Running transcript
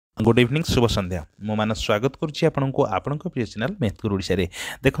Good evening शुभ संध्या मो मानस स्वागत करुच्ची आपको आपण प्रिय चैनल मैथ गुरु ओडिशा रे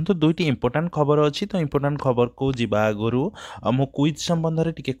देखंतु दुईटी इंपोर्टेंट खबर अच्छी तो इंपोर्टेंट खबर को जीवा आगु मो क्विज संबंध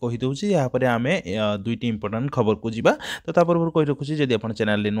में टिके कहि दउची यापर आमे दुईटी इंपोर्टेंट खबर को जीवा तो ता पूर्व कहि रखुची जदि आपण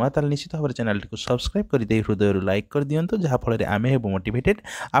चैनल नुआ ताल निश्चित भाव चैनल को सब्सक्राइब कर दे हृदय लाइक कर दियंतु जहा फल आमे हेबु मोटिवेटेड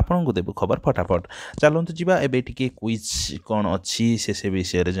आपन को देबु खबर फटाफट चलंतु जीवा एबे टिके क्विज कोन अच्छी से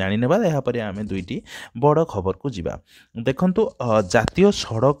विषय रे जानि नेबा यापर आमे दुईटी बड़ खबर को जीवा देखंतु जातीय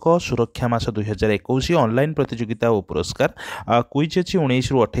सड़क सुरक्षा मास 2021 ऑनलाइन प्रतियोगिता और पुरस्कार क्विज अच्छी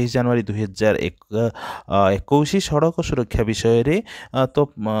 19 रु 28 जनवरी 2021 सड़क सुरक्षा विषय रे तो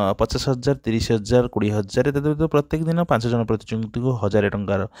 50,000 30,000 20,000 तो प्रत्येक दिन 5 जन प्रतियोगी को 1000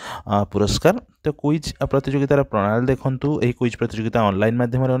 टंकार पुरस्कार तो क्विज प्रतियोगितार प्रणाली देखंतु एही क्विज प्रतियोगिता ऑनलाइन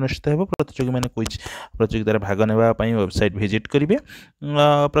माध्यम अनुष्ठित हेबो प्रतियोगी माने क्विज प्रतियोगितार भाग नेबा पई वेबसाइट विजिट करिवे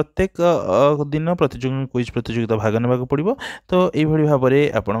प्रत्येक दिन प्रतियोगी क्विज प्रतियोगिता भाग नेबा पड़िबो तो एही भली भाबरे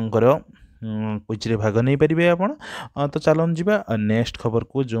आपणकर क्विज रे भाग नहीं पारे आपण तो चलन जीवा नेक्स्ट खबर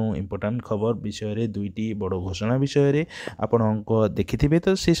को जो इंपोर्टेंट खबर विषय रे दुईटी बड़ घोषणा विषय रे आपण देखिथिबे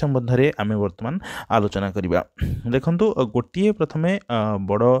तो से संबंध रे आमे वर्तमान आलोचना करिबा देखंतु गोटिए प्रथमे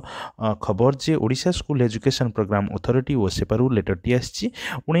बड़ खबर जे Odisha school education programme authority ओसेपारु letter T आछि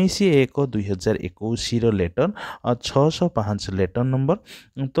 19/1/2021 रो लेटर 605 लेटर नंबर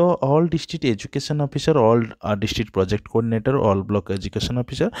तो all district education officer all district project coordinator all block education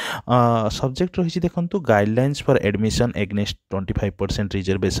officer subject रही देखो guidelines for admission against 25%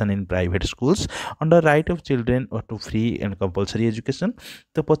 reservation in private schools under right of children to free and compulsory education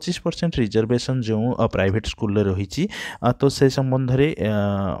तो 25% reservation जो private school रही तो से संबंध में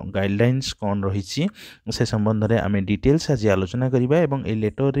guidelines कौन रही से संबंध में आम डिटेल्स आज आलोचना करवा एवं ए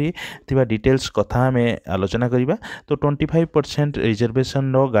लेटर रे डिटेल्स कथा आम आलोचना करवा तो 25%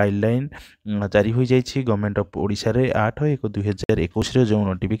 रिजर्वेशन गाइडलाइन जारी हो जाइए गवर्नमेंट ऑफ ओडिशा रे 8/1/2021 जो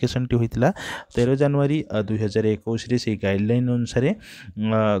नोटिफिकेशन टी होता 13 जनवरी 2021 से गाइडलाइन अनुसार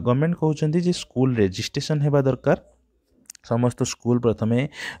गवर्नमेंट कहते स्कूल रजिस्ट्रेशन होगा दरकार समस्त स्कूल प्रथमे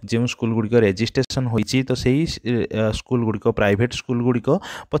जो स्कूल गुड़िक रेजिस्ट्रेशन होती तो सही स्कूल गुड़िक प्राइवेट स्कूल गुड़िक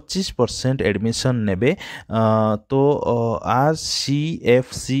 25% एडमिशन नेबे तो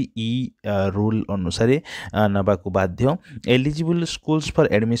CFCE रूल अनुसार नबाकू बाध्य eligible schools for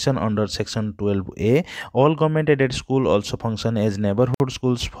admission under section 12A all government aided school also function as neighborhood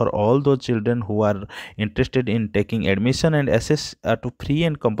schools for all those children who are interested in taking admission and access to free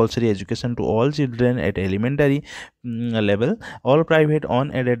and compulsory education to all children at elementary level. All private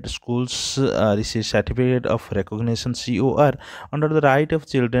unaided schools receive certificate of recognition COR under the right of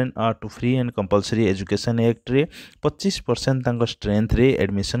children to free and compulsory education act रे 25% तांको strength रे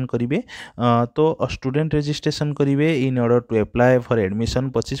admission करिवे तो student registration करिवे in order to apply for admission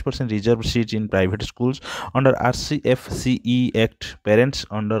 25% reserved seat in private schools under RCFCE act parents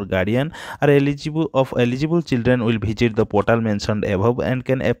under guardian are eligible children will visit the portal mentioned above and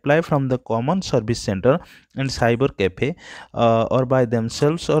can apply from the common service center and cyber cafe or by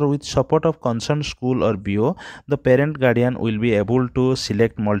themselves or with support of concerned school or BO. The parent guardian will be able to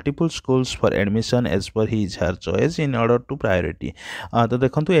select multiple schools for admission as per his her choice in order to priority. तो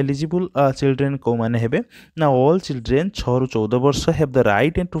देखंतु eligible children को माने हेबे ना all children 6 ରୁ 14 वर्ष have the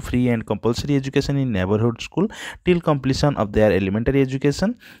right to free and compulsory education in neighborhood school till completion of their elementary education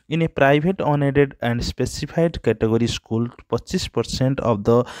in a private unaided and specified category school 25% of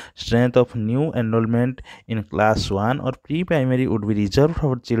the strength of new enrollment in class 1 or pre-primary would be reserved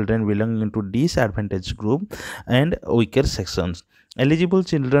for children belonging to disadvantaged group and weaker sections. Eligible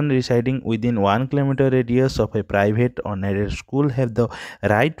children residing within 1 kilometer radius of a private unaided school have the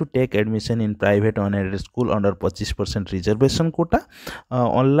right to take admission in private unaided school under 25% reservation quota.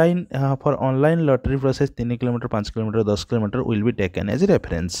 Online for online lottery process 3 km 5 km 10 km will be taken as a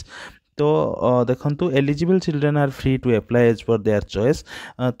reference. तो देखंतु eligible children are free to apply as per their choice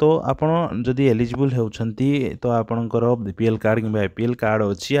तो आपण जदि eligible होउछंती तो आपणकर BPL card किंबा APL card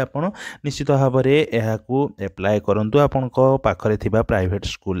अछि आपण निश्चित भाव में यह अप्लाई करंतु आपणक पाखरे थिबा प्राइवेट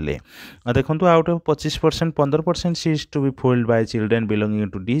स्कूल ले देखंतु out of 25% 15% seats to be filled by children belonging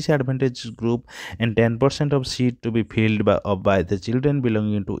to disadvantage group and 10% of seat to be filled by the children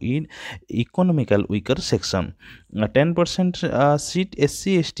belonging to economical weaker section 10% seat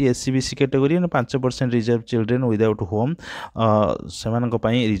SC ST SCBC category 5% reserve children without home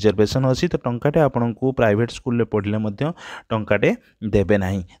से reservation अच्छी तो टंकाटे आपण को private school पढ़ले टंकाटे देबे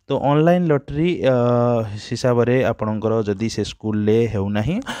नहीं तो online lottery हिसाब से आपणकर जदि से स्कूल होना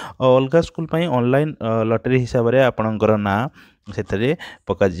अलग स्कूल ऑनलाइन लॉटरी हिसाब से आपणकर ना ସେଥିରେ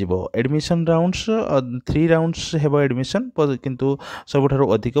ପକାଯିବ। ଏଡ଼ମିସନ୍ ରାଉଣ୍ଡସ୍ 3 ରାଉଣ୍ଡସ୍ ହେବ ଏଡ଼ମିସନ୍, କିନ୍ତୁ ସବୁଠାରୁ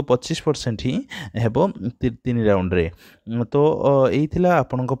ଅଧିକ 25% ହିଁ ହେବ 3 ରାଉଣ୍ଡରେ। ତ ଏଇ ଥିଲା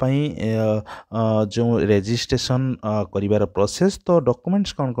ଆପଣଙ୍କ ପାଇଁ ଯେଉଁ ରେଜିଷ୍ଟ୍ରେସନ୍ କରିବାର ପ୍ରୋସେସ୍। ତ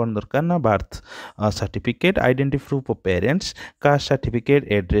ଡକୁମେଣ୍ଟସ୍ କ'ଣ କ'ଣ ଦରକାର ନା birth certificate, identity proof of parents, caste certificate,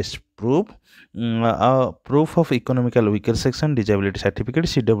 address proof, proof of economical weaker section, disability certificate,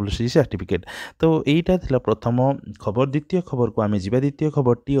 CWC certificate. ତ ଏଇଟା ଥିଲା ପ୍ରଥମ ଖବର। ଦ୍ୱିତୀୟ ଖବରକୁ ଆମେ ଯିବା। ଦ୍ୱିତୀୟ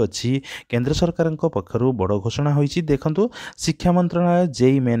ଖବରଟି ଅଛି କେନ୍ଦ୍ର ସରକାରଙ୍କ ପକ୍ଷରୁ ବଡ଼ ଘୋଷଣା ହୋଇଛି। ଦେଖନ୍ତୁ, ଶିକ୍ଷା ମନ୍ତ୍ରଣାଳୟ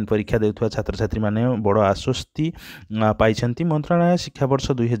JEE ମେନ୍ ପରୀକ୍ଷା ଦେଉଥିବା ଛାତ୍ରଛାତ୍ରୀମାନେ ବଡ଼ ଆଶ୍ୱସ୍ତି ପାଇଛନ୍ତି। ମନ୍ତ୍ରଣାଳୟ ଶିକ୍ଷାବର୍ଷ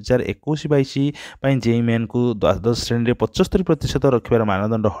 2021-22 ପାଇଁ JEE ମେନ୍କୁ ଦ୍ୱାଦଶ ଶ୍ରେଣୀରେ 75% ରଖିବାର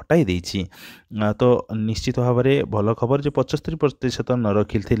ମାନଦଣ୍ଡ ହଟାଇ ଦେଇଛି। ତ ନିଶ୍ଚିତ ଭାବରେ ଭଲ ଖବର ଯେ 75% ନ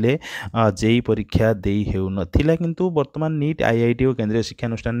ରଖିଥିଲେ JEE ପରୀକ୍ଷା ଦେଇ ହେଉନଥିଲା, କିନ୍ତୁ ବର୍ତ୍ତମାନ NEET, IIT ଓ କେନ୍ଦ୍ରୀୟ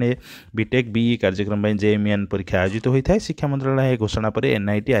ଶିକ୍ଷାନୁଷ୍ଠାନରେ BTech, BE କାର୍ଯ୍ୟକ୍ରମ ପାଇଁ JEE ମେନ୍ ପରୀକ୍ଷା ଆୟୋଜିତ ହୋଇଥାଏ। ଶିକ୍ଷା ମନ୍ତ୍ରଣାଳୟ ଏହି ଘୋଷଣା ପରେ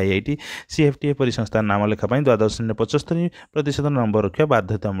NIT, IIT, CFTA ପରି ସଂସ୍ଥାର ନାମଲେଖା ପାଇଁ ଦ୍ୱାଦଶ ଶ୍ରେଣୀରେ 75% ନମ୍ବର ରଖିବା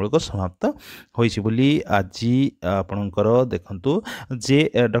ବାଧ୍ୟତାମୂଳକ ସମାପ୍ତ ହୋଇଛି ବୋଲି ଆଜି ଆପଣଙ୍କର ଦେଖନ୍ତୁ ଯେ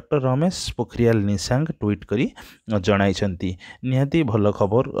ଡକ୍ଟର ରମେଶ ପୋଖରିଆଲ ନିଶାଙ୍କ ଟ୍ୱିଟ୍ କରି ଜଣାଇଛନ୍ତି। ନିହାତି ଭଲ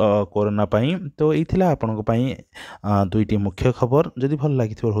ଖବର କରୋନା ପାଇଁ। ତ ଏଇ ଥିଲା ଆପଣଙ୍କ ପାଇଁ ଦୁଇଟି ମୁଖ୍ୟ ଖବର। ଯଦି ଭଲ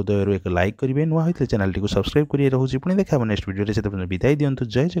ଲାଗିଥିବ ହୃଦୟରୁ ଏକ ଲାଇକ୍ କରିବେ, ନୂଆ ହୋଇଥିଲେ ଚ୍ୟାନେଲଟିକୁ ସବସ୍କ୍ରାଇବ୍ କରି ରହୁଛି। ପୁଣି ଦେଖା ହେବ ନେକ୍ସଟ ଭିଡ଼ିଓରେ। ସେତେବେଳେ ବିଦାୟ ଦିଅନ୍ତୁ।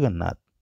 ଜୟ ଜଗନ୍ନାଥ।